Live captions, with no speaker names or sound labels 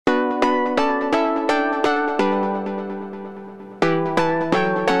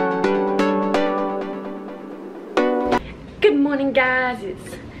morning, guys.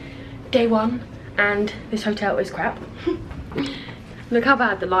 It's day 1 and this hotel is crap. Look how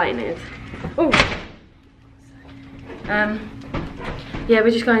bad the lighting is. Oh. Yeah, we're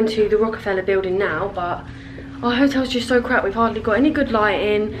just going to the Rockefeller building now, but our hotel's just so crap. We've hardly got any good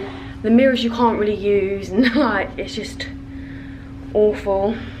lighting. The mirrors you can't really use, and like it's just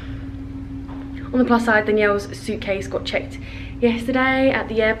awful. On the plus side, Danielle's suitcase got checked yesterday at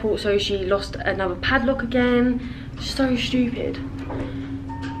the airport, so she lost another padlock again. So stupid.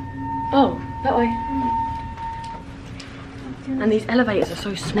 Oh, that way. And these elevators are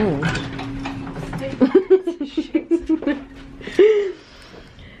so small.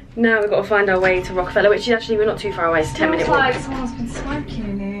 Now we've got to find our way to Rockefeller, which is actually, we're not too far away. It's a 10-minute walk. It's like someone's been smoking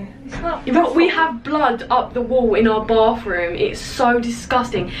in here. It's not. But we have blood up the wall in our bathroom. It's so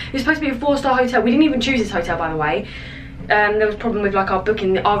disgusting. It's supposed to be a 4-star hotel. We didn't even choose this hotel, by the way. There was a problem with like our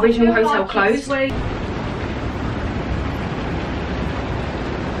booking. Our original hotel closed.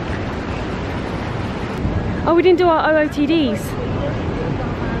 Oh, we didn't do our OOTDs.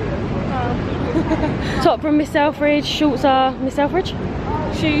 Top from Miss Selfridge, shorts are Miss Selfridge.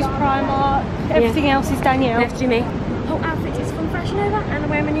 Shoes, Primark, everything else is Danielle. Left to me. Whole outfit is from Fashion Nova and the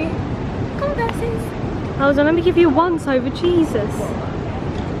wear menu. Converses. Hold on, let me give you a once over, Jesus.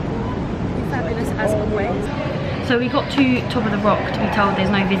 Fabulous as always. So we got to top of the rock to be told there's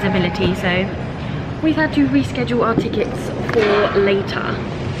no visibility, so we've had to reschedule our tickets for later.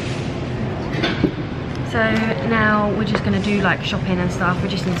 So now we're just gonna do like shopping and stuff. We're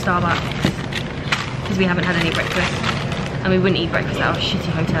just in Starbucks because we haven't had any breakfast, and we wouldn't eat breakfast at our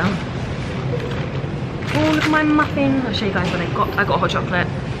shitty hotel. Oh, look at my muffin. I'll show you guys what I got. I got a hot chocolate,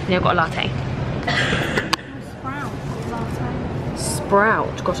 and I've got a latte.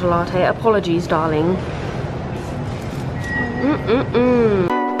 Sprout got a latte. Apologies, darling.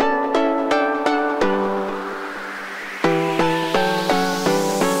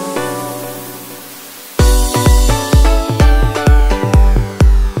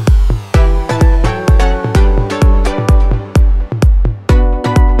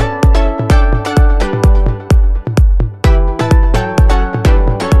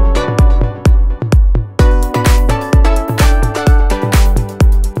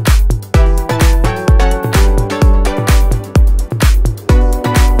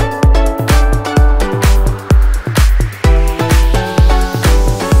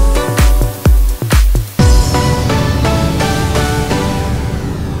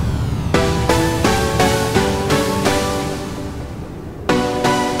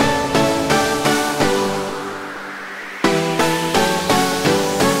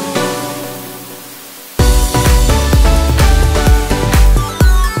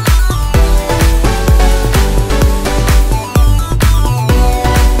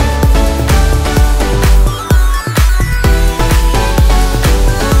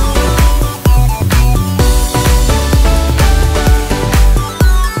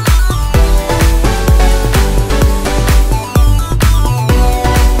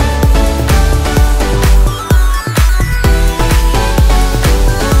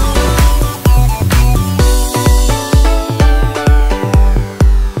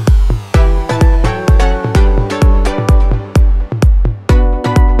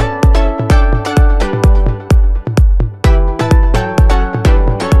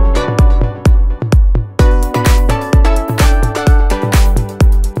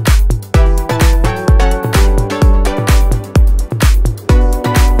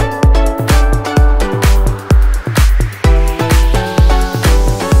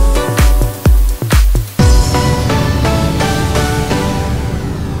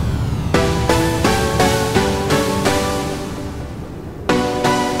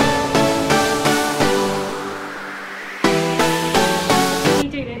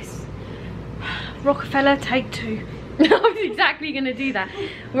 Rockefeller, take 2. I was exactly gonna do that.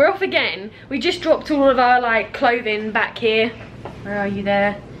 We're off again. We just dropped all of our like clothing back here. Where are you?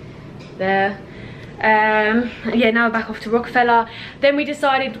 There. Yeah, now we're back off to Rockefeller. Then we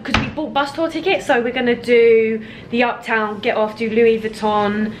decided, because we bought bus tour tickets, so we're gonna do the Uptown, get off, do Louis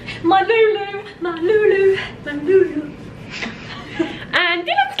Vuitton. My Lulu, my Lulu, my Lulu. And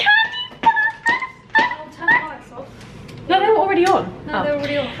Dylan's candy bar. I'll turn the lights off. No, they were already on. No, they're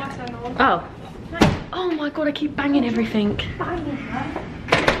already off. I turned them on. Oh. Oh my god, I keep banging everything.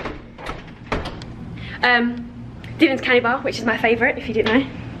 Dylan's candy bar, which is my favourite, if you didn't know.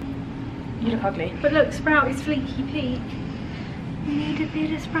 You look ugly. But look, Sprout is Fleeky Pete. You need a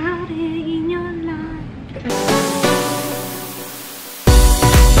bit of Sprout in your life.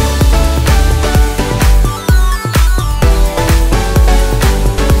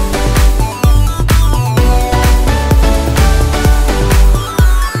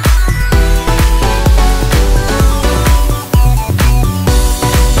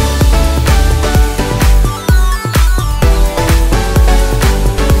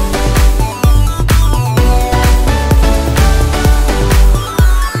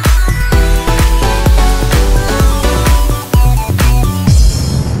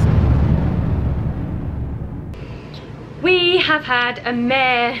 have had a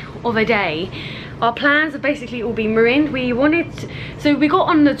mare of a day. Our plans have basically all been ruined. So we got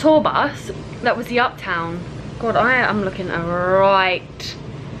on the tour bus, that was the Uptown. God, I am looking a right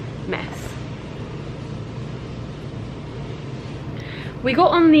mess. We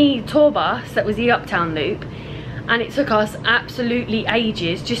got on the tour bus, that was the Uptown loop, and it took us absolutely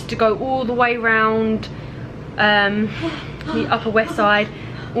ages just to go all the way around the Upper West Side,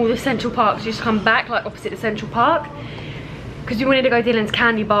 all the Central Parks, just come back like opposite the Central Park, because we wanted to go Dylan's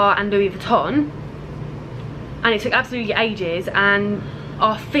Candy Bar and Louis Vuitton, and it took absolutely ages, and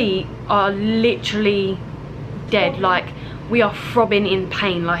our feet are literally dead. Like, we are throbbing in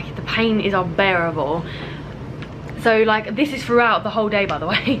pain, like the pain is unbearable. So like, this is throughout the whole day, by the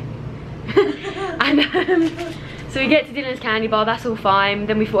way. And so we get to Dylan's Candy Bar, that's all fine.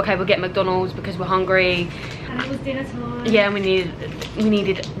 Then we thought, okay, we'll get McDonald's because we're hungry. And it was dinner time. Yeah, and we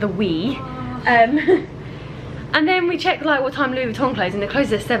needed the wee. And then we checked like what time Louis Vuitton closed, and it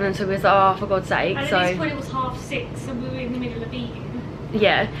closes at 7, so we was like, oh, for God's sake. And at this point it was 6:30, so we were in the middle of eating.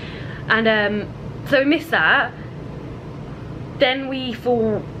 Yeah, and so we missed that. Then we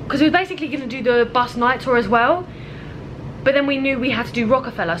thought, because we were basically going to do the bus night tour as well, but then we knew we had to do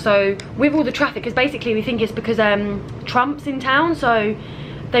Rockefeller. So with all the traffic, because basically we think it's because Trump's in town, so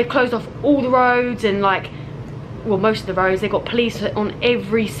they've closed off all the roads, and like, well, most of the roads. They've got police on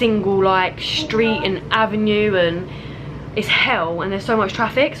every single like street and avenue, and it's hell, and there's so much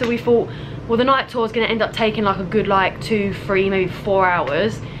traffic. So we thought, well, the night tour is going to end up taking like a good like 2, 3, maybe 4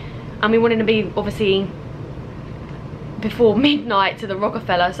 hours, and we wanted to be obviously before midnight to the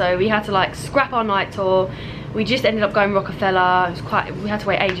Rockefeller, so we had to like scrap our night tour. We just ended up going Rockefeller. It was we had to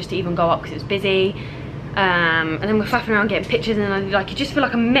wait ages to even go up because it was busy, and then we're faffing around getting pictures, and like you just feel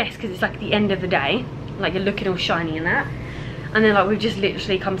like a mess because it's like the end of the day, like you're looking all shiny and that. And then like we've just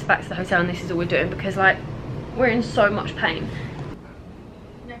literally come back to the hotel, and this is all we're doing because like we're in so much pain.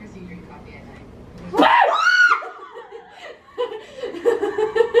 Never seen you drink coffee at night.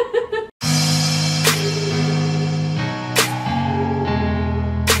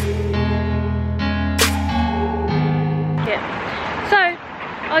 So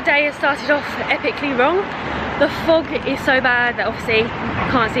our day has started off epically wrong. The fog is so bad that obviously you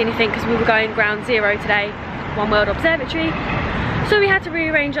can't see anything because we were going ground zero today, One World Observatory. So we had to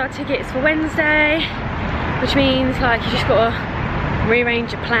rearrange our tickets for Wednesday, which means like you just gotta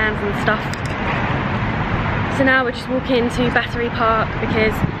rearrange your plans and stuff. So now we're just walking to Battery Park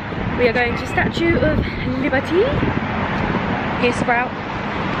because we are going to Statue of Liberty. Here's Sprout,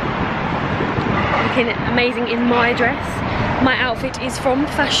 looking amazing in my dress. My outfit is from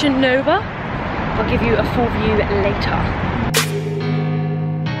Fashion Nova. I'll give you a full view later.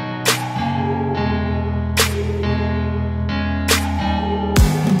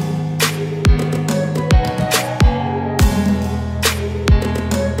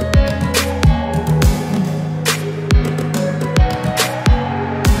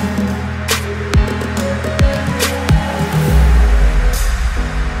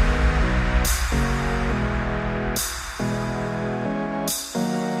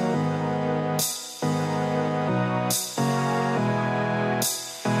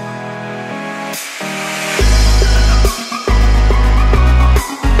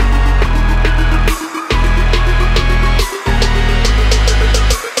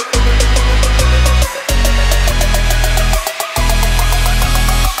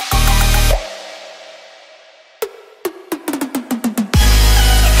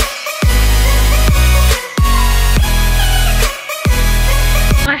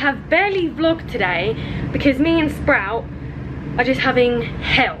 Vlog today because me and Sprout are just having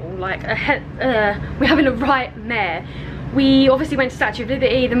hell, like we're having a right mare. We obviously went to Statue of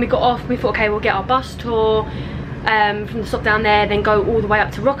Liberty, then we got off, we thought okay, we'll get our bus tour from the stop down there, then go all the way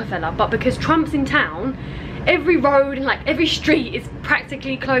up to Rockefeller. But because Trump's in town, every road and like every street is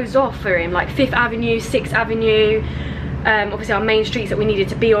practically closed off for him, like 5th Avenue, 6th Avenue, obviously our main streets that we needed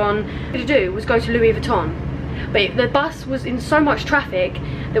to be on. What to do was go to Louis Vuitton. But the bus was in so much traffic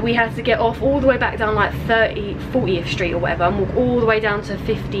that we had to get off all the way back down like 40th Street or whatever, and walk all the way down to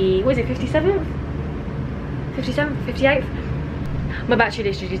 57th? 57th? 58th? My battery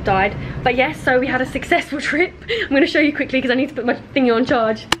literally just died. But yes, so we had a successful trip. I'm going to show you quickly because I need to put my thingy on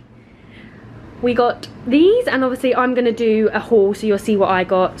charge. We got these, and obviously I'm going to do a haul so you'll see what I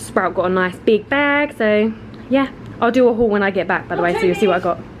got. Sprout got a nice big bag, so yeah. I'll do a haul when I get back, by the way, so you'll see what I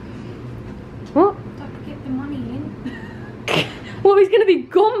got. What? Well, he's going to be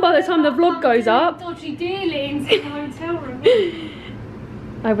gone by the time the vlog goes up. Dodgy dealings in the hotel room.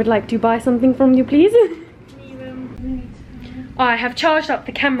 I would like to buy something from you, please. I have charged up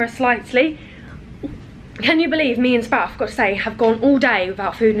the camera slightly. Can you believe me and Sprout, I've got to say, have gone all day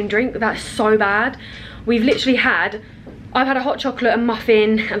without food and drink? That's so bad. We've literally had, I've had a hot chocolate, a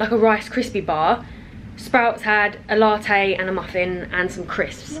muffin, and like a Rice Krispie bar. Sprout's had a latte and a muffin and some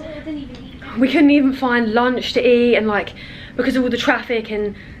crisps. We couldn't even find lunch to eat, and like, because of all the traffic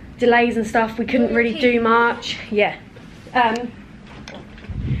and delays and stuff, we couldn't really do much. Yeah.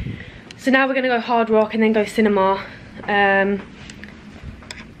 So now we're gonna go Hard Rock and then go cinema. I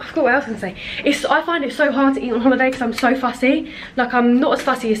forgot what else I was gonna say. I find it so hard to eat on holiday because I'm so fussy. Like, I'm not as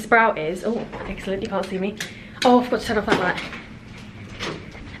fussy as Sprout is. Oh, excellent, you can't see me. Oh, I forgot to turn off that light.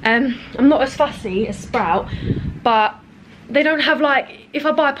 I'm not as fussy as Sprout, but they don't have like, if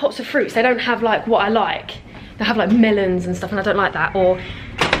I buy pots of fruits, they don't have like what I like. They have like melons and stuff, and I don't like that. Or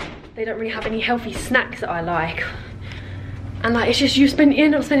they don't really have any healthy snacks that I like. And like, it's just, you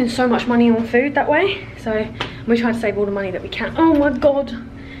end up spending so much money on food that way. So we try to save all the money that we can. Oh my god,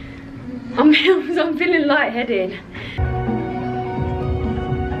 I'm feeling lightheaded.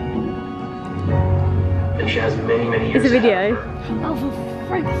 It's a video. Oh, for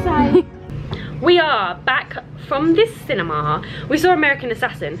frick's sake. We are back from this cinema. We saw American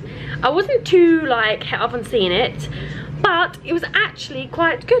Assassin. I wasn't too like het up on seeing it, but it was actually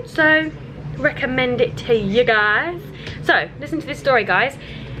quite good, so recommend it to you guys. So listen to this story, guys.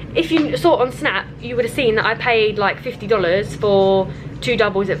 If you saw it on Snap, you would have seen that I paid like $50 for 2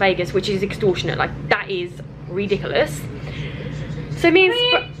 doubles at Vegas, which is extortionate. Like, that is ridiculous. So me and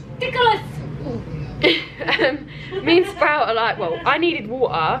Ridiculous. me and Sprout are like, well, I needed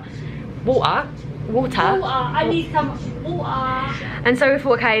water. I need some water. And so we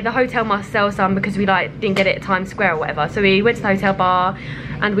thought, okay, the hotel must sell some because we like didn't get it at Times Square or whatever. So we went to the hotel bar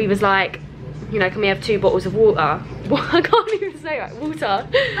and we was like, you know, can we have 2 bottles of water? I can't even say that, water.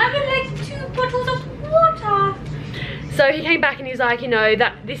 I would like 2 bottles of water. So he came back and he was like, you know,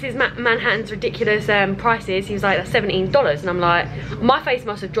 that this is Manhattan's ridiculous prices. He was like, that's $17. And I'm like, my face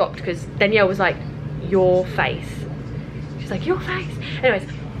must have dropped because Danielle was like, your face. She's like, your face. Anyways,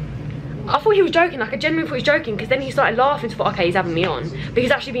 I thought he was joking. Like, I genuinely thought he was joking, because then he started laughing and thought, okay, he's having me on. But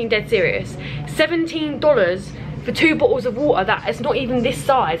he's actually being dead serious. $17 for 2 bottles of water that is not even this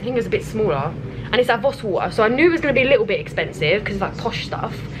size. I think it's a bit smaller. And it's that Voss water. So I knew it was going to be a little bit expensive because it's like posh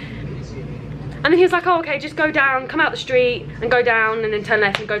stuff. And then he was like, oh, okay, just go down, come out the street and go down and then turn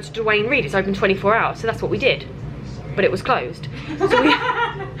left and go to Dwayne Reed. It's open 24 hours. So that's what we did. But it was closed. So we...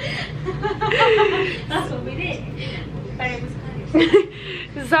 That's what we did. But it was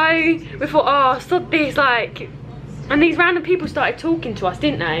closed. So we thought, oh, stop this, like... And these random people started talking to us,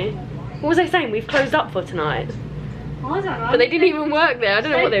 didn't they? What was they saying? We've closed up for tonight. I don't know. But they didn't even work there. I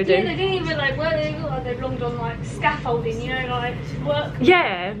don't know what they were doing. Yeah, they didn't even like work. They looked like they belonged on like scaffolding, you know, like work.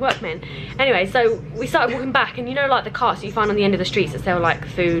 Yeah, workmen. Anyway, so we started walking back, and you know, like the carts that you find on the end of the streets that sell like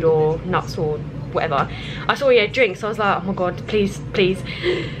food or nuts or whatever. I saw he had drinks, so I was like, oh my god, please, please.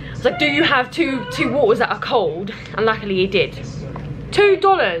 I was like, do you have two waters that are cold? And luckily he did. $2.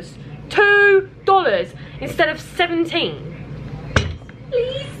 $2 instead of 17.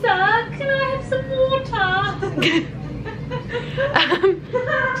 Please, sir, can I have some water?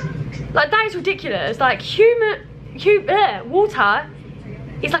 Like, that is ridiculous. Like, water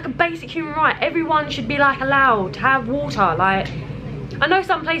is like a basic human right. Everyone should be like allowed to have water. Like, I know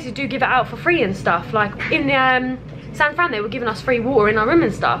some places do give it out for free and stuff. Like in the San Fran, they were giving us free water in our room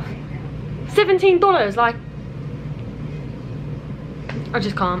and stuff. $17, like, I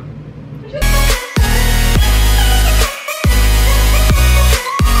just can't.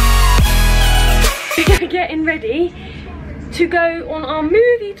 We're getting ready to go on our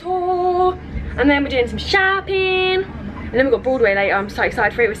movie tour, and then we're doing some shopping, and then we've got Broadway later. I'm so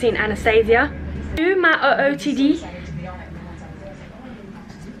excited for it. We're seeing Anastasia. My OOTD.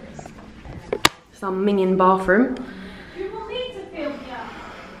 Some minging bathroom. You want me to film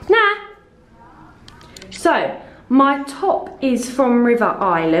you? Nah. So, my top is from River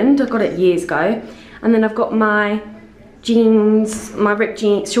Island. I got it years ago. And then I've got my jeans, my ripped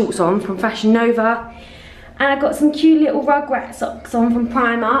jeans shorts on from Fashion Nova. And I've got some cute little Rugrat socks on from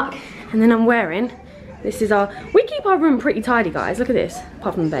Primark. And then I'm wearing, this is our, we keep our room pretty tidy, guys. Look at this,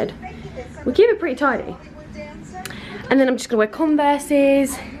 apart from the bed. We keep it pretty tidy. And then I'm just gonna wear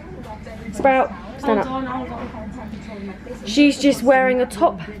Converses. Sprout, stand up. She's just wearing a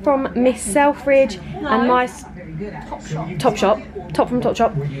top from Miss Selfridge and my top from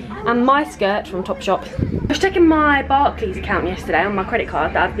Topshop, and my skirt from Topshop. I was checking my Barclays account yesterday on my credit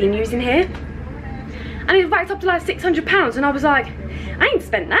card that I've been using here, and it racked up to like £600, and I was like, I ain't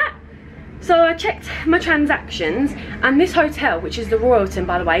spent that. So I checked my transactions, and this hotel, which is the Royalton,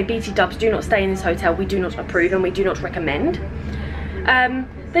 by the way, BT Dubs do not stay in this hotel. We do not approve and we do not recommend.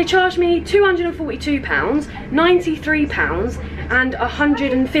 they charged me £242, £93 and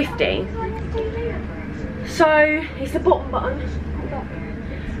 £150. So it's the bottom button.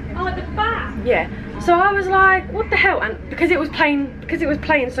 Oh, at the back. Yeah. So I was like, what the hell? And because it was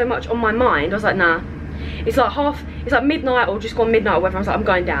playing so much on my mind, I was like, nah. It's like midnight or just gone midnight or whatever. I was like, I'm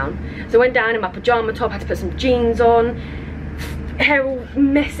going down. So I went down in my pajama top, had to put some jeans on, hair all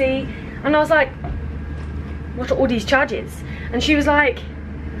messy, and I was like, what are all these charges? And she was like,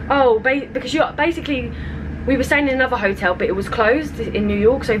 oh, because basically we were staying in another hotel, but it was closed in New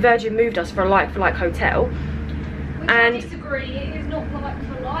York, so Virgin moved us for a like for like hotel. I disagree. It is not like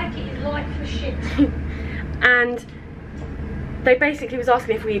for like, it is like for shit. And they basically was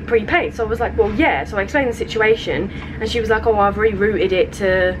asking if we had prepaid, so I was like, well, yeah. So I explained the situation, and she was like, oh, I've rerouted it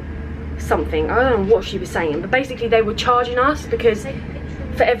to something. I don't know what she was saying, but basically they were charging us because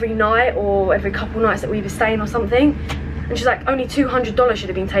for every night or every couple nights that we were staying or something. And she's like, only $200 should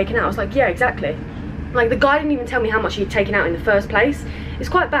have been taken out. I was like, yeah, exactly. Like, the guy didn't even tell me how much he'd taken out in the first place. It's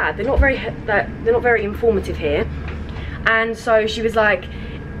quite bad. They're not very informative here. And so she was like,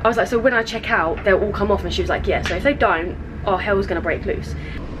 I was like, so when I check out, they'll all come off. And she was like, yeah, so if they don't, oh, hell's gonna break loose.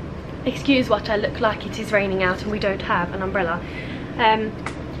 Excuse what I look like. It is raining out and we don't have an umbrella.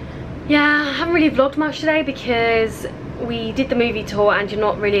 Yeah, I haven't really vlogged much today because we did the movie tour and you're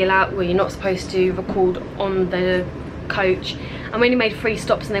not really allowed, well, you're not supposed to record on the coach. And we only made 3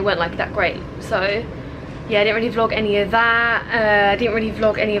 stops and they weren't like that great. So yeah, I didn't really vlog any of that. I didn't really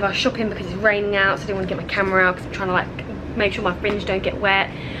vlog any of our shopping because it's raining out, so I didn't want to get my camera out because I'm trying to like make sure my fringe don't get wet.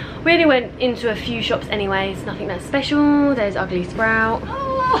 We only went into a few shops anyways, nothing that special. There's Ugly Sprout.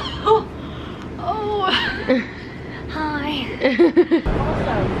 Oh, oh. Hi.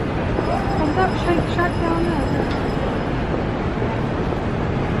 From that Shake Shack down there.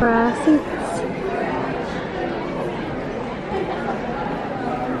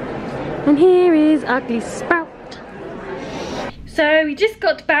 And here is Ugly Sprout. So we just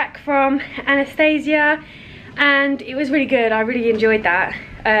got back from Anastasia and it was really good. I really enjoyed that.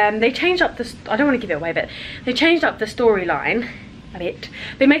 They changed up the, I don't want to give it away, but they changed up the storyline a bit.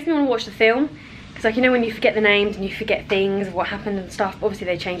 But it makes me want to watch the film. Because like, you know when you forget the names and you forget things of what happened and stuff, obviously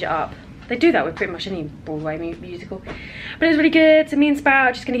they change it up. They do that with pretty much any Broadway musical. But it was really good. So me and Sprout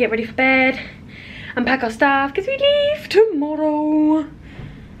are just going to get ready for bed and pack our stuff because we leave tomorrow.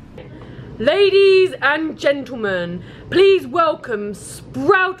 Ladies and gentlemen, please welcome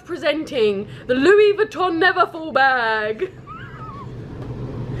Sprout presenting the Louis Vuitton Neverfull bag.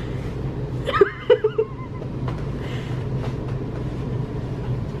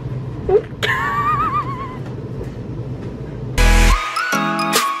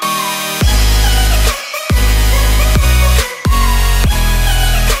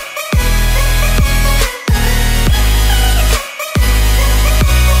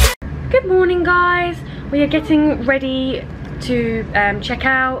 Good morning, guys. We are getting ready to check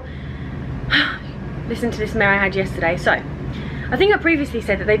out. Listen to this mare I had yesterday. So I think I previously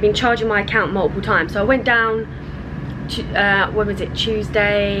said that they've been charging my account multiple times. So I went down to, when was it,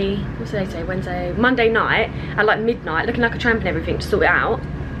 Tuesday, what's the day today, Wednesday, Monday night at like midnight, looking like a tramp and everything to sort it out.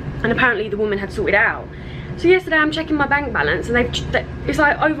 And apparently the woman had sorted it out. So yesterday I'm checking my bank balance and it's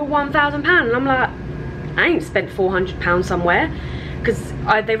like over £1,000, and I'm like, I ain't spent £400 somewhere. Because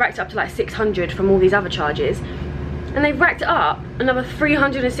they racked it up to like 600 from all these other charges, and they've racked it up another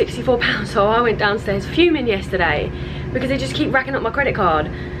 £364. So I went downstairs fuming yesterday because they just keep racking up my credit card.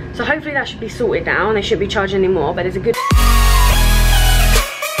 So hopefully that should be sorted now and they shouldn't be charging anymore. But there's a good.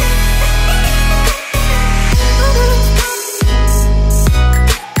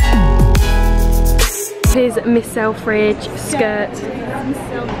 Here's Miss Selfridge skirt. Miss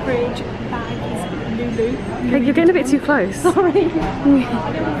Selfridge bag is Lulu. Okay, you're getting a bit too close. Sorry. Give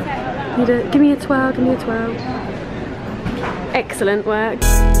me a twirl, give me a twirl. Excellent work.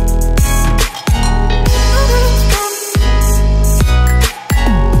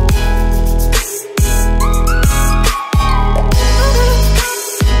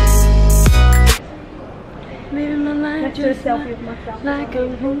 Living my life. Let's do a selfie with myself. Like a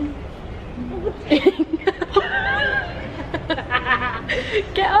woman.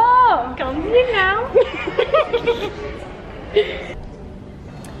 Get off! Come on now.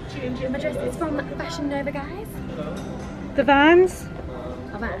 My dress is from Fashion Nova, guys. The Vans.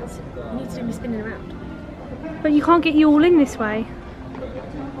 Our Vans. You need to do me spinning around. But you can't get you all in this way.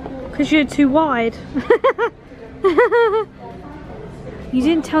 Because you're too wide. You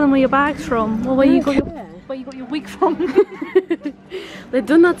didn't tell them where your bag's from. Or where you got your wig from. They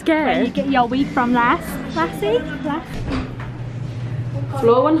do not care. Where you get your wig from, lassie?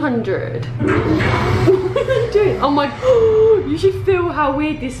 Floor 100. What are you doing? Oh my, you should feel how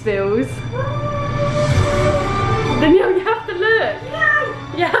weird this feels. Then you have to look.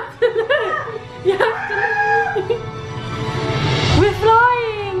 You have to look. You have to look. We're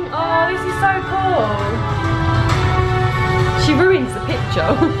flying. Oh, this is so cool. She ruins the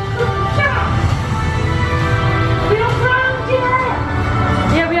picture. We're not round yet.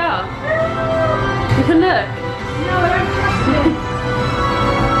 Yeah, we are. You can look. No, we're interested.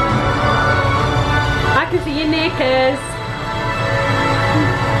 I can see your knickers.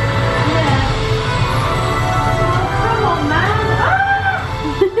 Come on, man.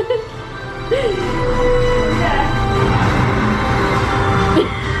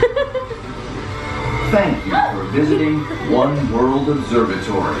 Thank you for visiting One World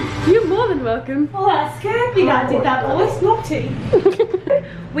Observatory. You're more than welcome. Oh, that scared me that I did that voice, naughty.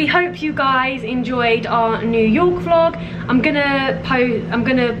 We hope you guys enjoyed our New York vlog. I'm gonna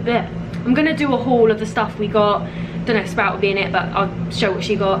do a haul of the stuff we got. Don't know if Sprout will be in it, but I'll show what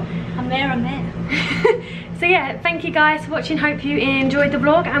she got. I'm there. So yeah, thank you guys for watching. Hope you enjoyed the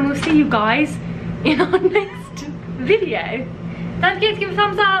vlog, and we'll see you guys in our next video. Don't forget to give a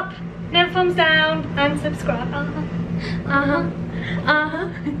thumbs up, then a thumbs down, and subscribe.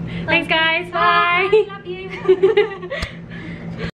 Thanks guys, bye. Love you.